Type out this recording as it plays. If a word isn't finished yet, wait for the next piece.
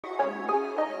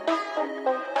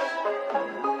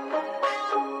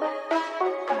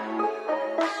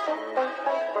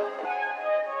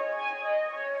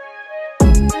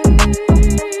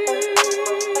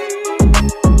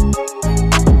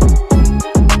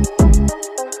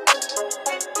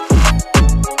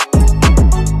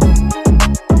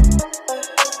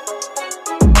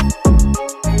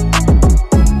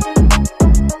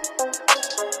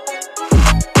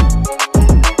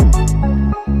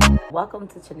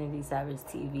Trinity Savage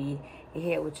TV. You're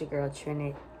here with your girl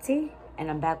Trinity, and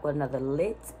I'm back with another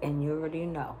lit, and you already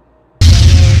know.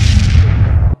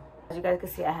 As you guys can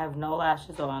see, I have no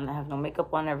lashes on, I have no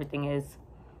makeup on, everything is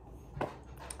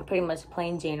pretty much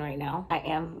plain Jane right now. I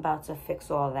am about to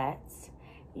fix all that.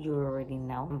 You already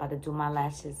know. I'm about to do my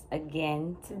lashes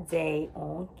again today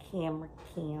on camera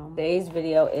cam. Today's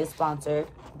video is sponsored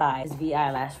by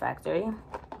Veyelash Lash Factory.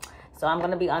 So I'm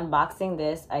going to be unboxing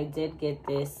this. I did get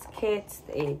this kit.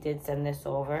 They did send this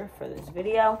over for this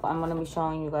video. I'm going to be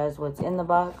showing you guys what's in the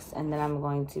box. And then I'm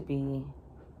going to be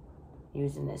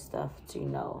using this stuff to, you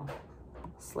know,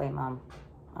 slay my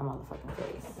motherfucking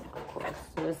face, of course.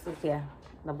 So this is, yeah,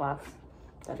 the box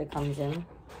that it comes in.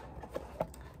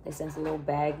 They sent a little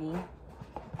baggie.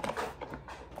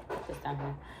 Just down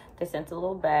here. They sent a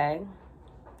little bag.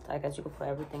 So I guess you can put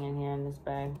everything in here in this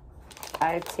bag.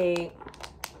 Eye tape.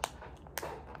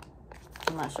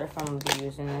 I'm not sure if I'm gonna be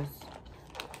using this.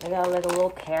 They got like a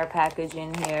little care package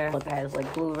in here. Look, it has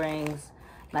like glue rings,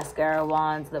 mascara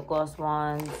wands, lip gloss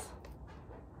wands.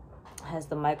 It has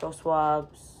the micro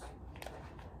swabs.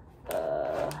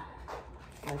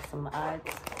 Like some eye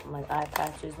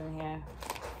patches in here.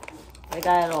 They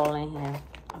got it all in here.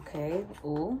 Okay.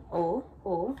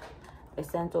 Ooh. They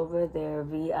sent over their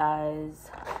VI's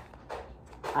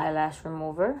eyelash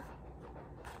remover.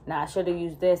 Now, I should have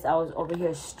used this. I was over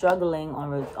here struggling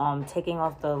on taking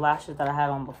off the lashes that I had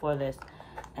on before this.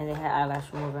 And they had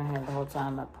eyelash remover in here the whole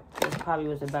time. This probably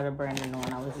was a better brand than the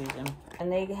one I was using.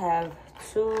 And they have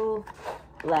 2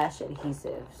 lash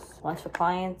adhesives. One's for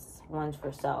clients, one's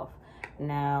for self.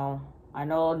 Now, I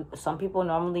know some people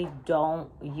normally don't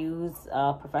use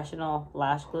professional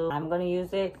lash glue. I'm going to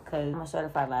use it because I'm a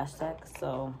certified lash tech.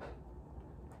 So,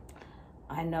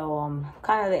 I know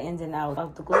kind of the ins and outs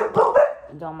of the glue.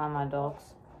 Don't mind my dogs.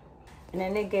 And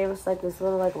then they gave us like this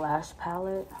little like lash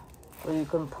palette where you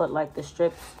can put like the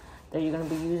strips that you're going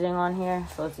to be using on here.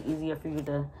 So it's easier for you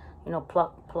to, you know,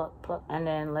 pluck. And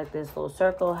then like this little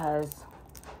circle has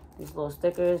these little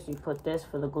stickers. You put this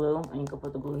for the glue and you can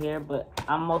put the glue here. But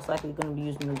I'm most likely going to be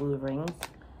using the glue rings.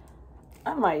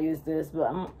 I might use this, but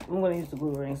I'm going to use the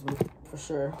glue rings for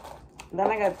sure. Then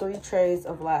I got 3 trays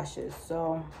of lashes.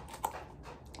 So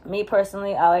me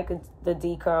personally, I like the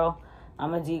D curl.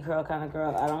 I'm a D curl kind of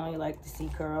girl. I don't really like the C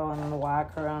curl and the Y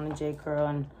curl and the J curl.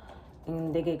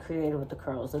 And they get creative with the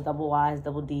curls. The double Ys,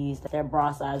 double Ds. They're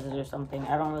bra sizes or something.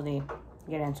 I don't really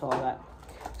get into all that.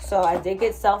 So I did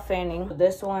get self-fanning.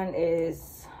 This one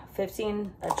is a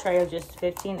tray of just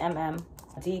 15 mm.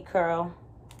 D curl.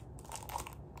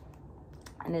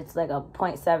 And it's like a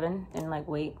 0.7 in like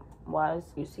weight wise.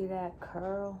 You see that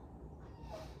curl?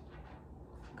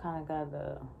 Kind of got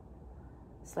the...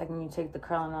 It's like when you take the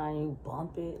curling iron and you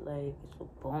bump it, like it's a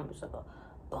bump. It's like a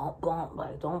bump.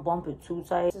 Like don't bump it too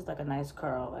tight. This is like a nice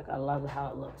curl. Like I love how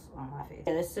it looks on my face.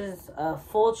 Okay, this is a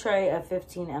full tray of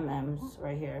 15 mm's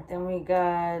right here. Then we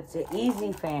got the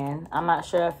Easy Fan. I'm not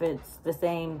sure if it's the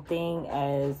same thing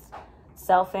as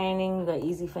self fanning. The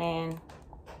Easy Fan,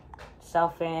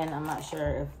 self fan. I'm not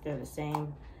sure if they're the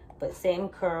same, but same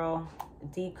curl.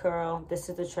 D curl. This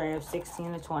is the tray of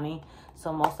 16 to 20.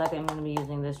 So most likely I'm going to be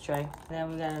using this tray.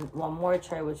 Then we got one more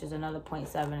tray, which is another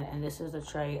 0.7. And this is a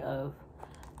tray of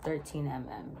 13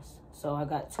 mm's. So I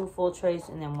got 2 full trays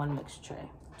and then 1 mixed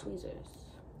tray.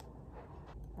 Tweezers.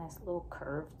 Nice little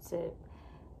curved tip.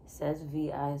 It says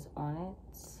VI's on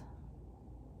it.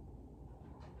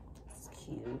 It's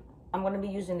cute. I'm going to be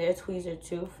using their tweezer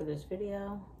too for this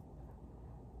video.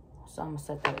 So I'm going to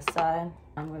set that aside.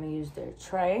 I'm going to use their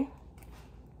tray.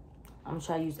 I'm going to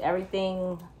try to use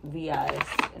everything VI's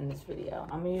in this video.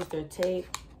 I'm going to use their tape.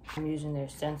 I'm using their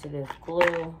sensitive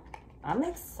glue. I'm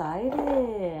excited.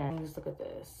 Just look at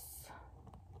this.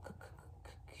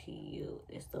 Cute.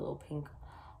 It's the little pink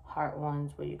heart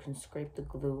ones where you can scrape the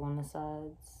glue on the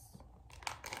sides.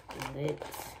 Lit.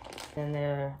 Then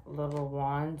their little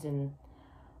wands and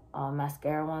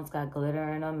mascara ones got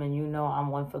glitter in them. And you know I'm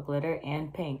one for glitter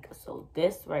and pink. So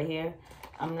this right here,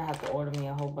 I'm going to have to order me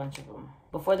a whole bunch of them.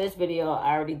 Before this video,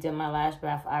 I already did my lash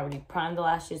bath. I already primed the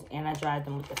lashes and I dried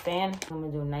them with the fan. I'm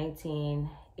going to do 19,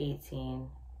 18,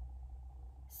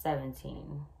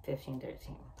 17, 15,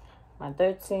 13. My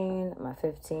 13, my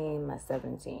 15, my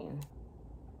 17.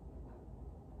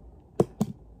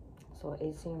 So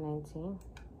 18, 19.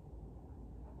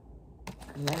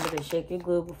 Remember to shake your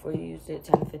glue before you use it,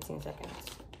 10 to 15 seconds.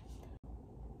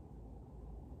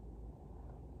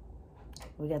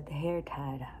 We got the hair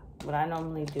tied up. What I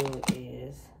normally do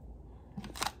is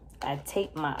I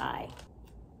tape my eye.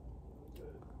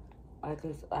 I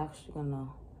just actually gonna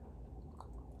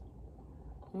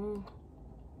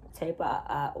tape our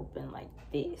eye open like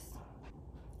this.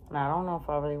 Now, I don't know if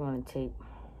I really want to tape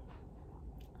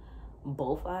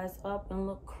both eyes up and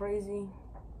look crazy.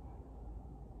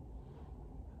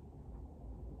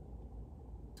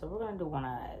 So we're gonna do one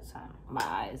eye at a time. My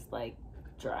eye is like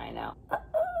drying out.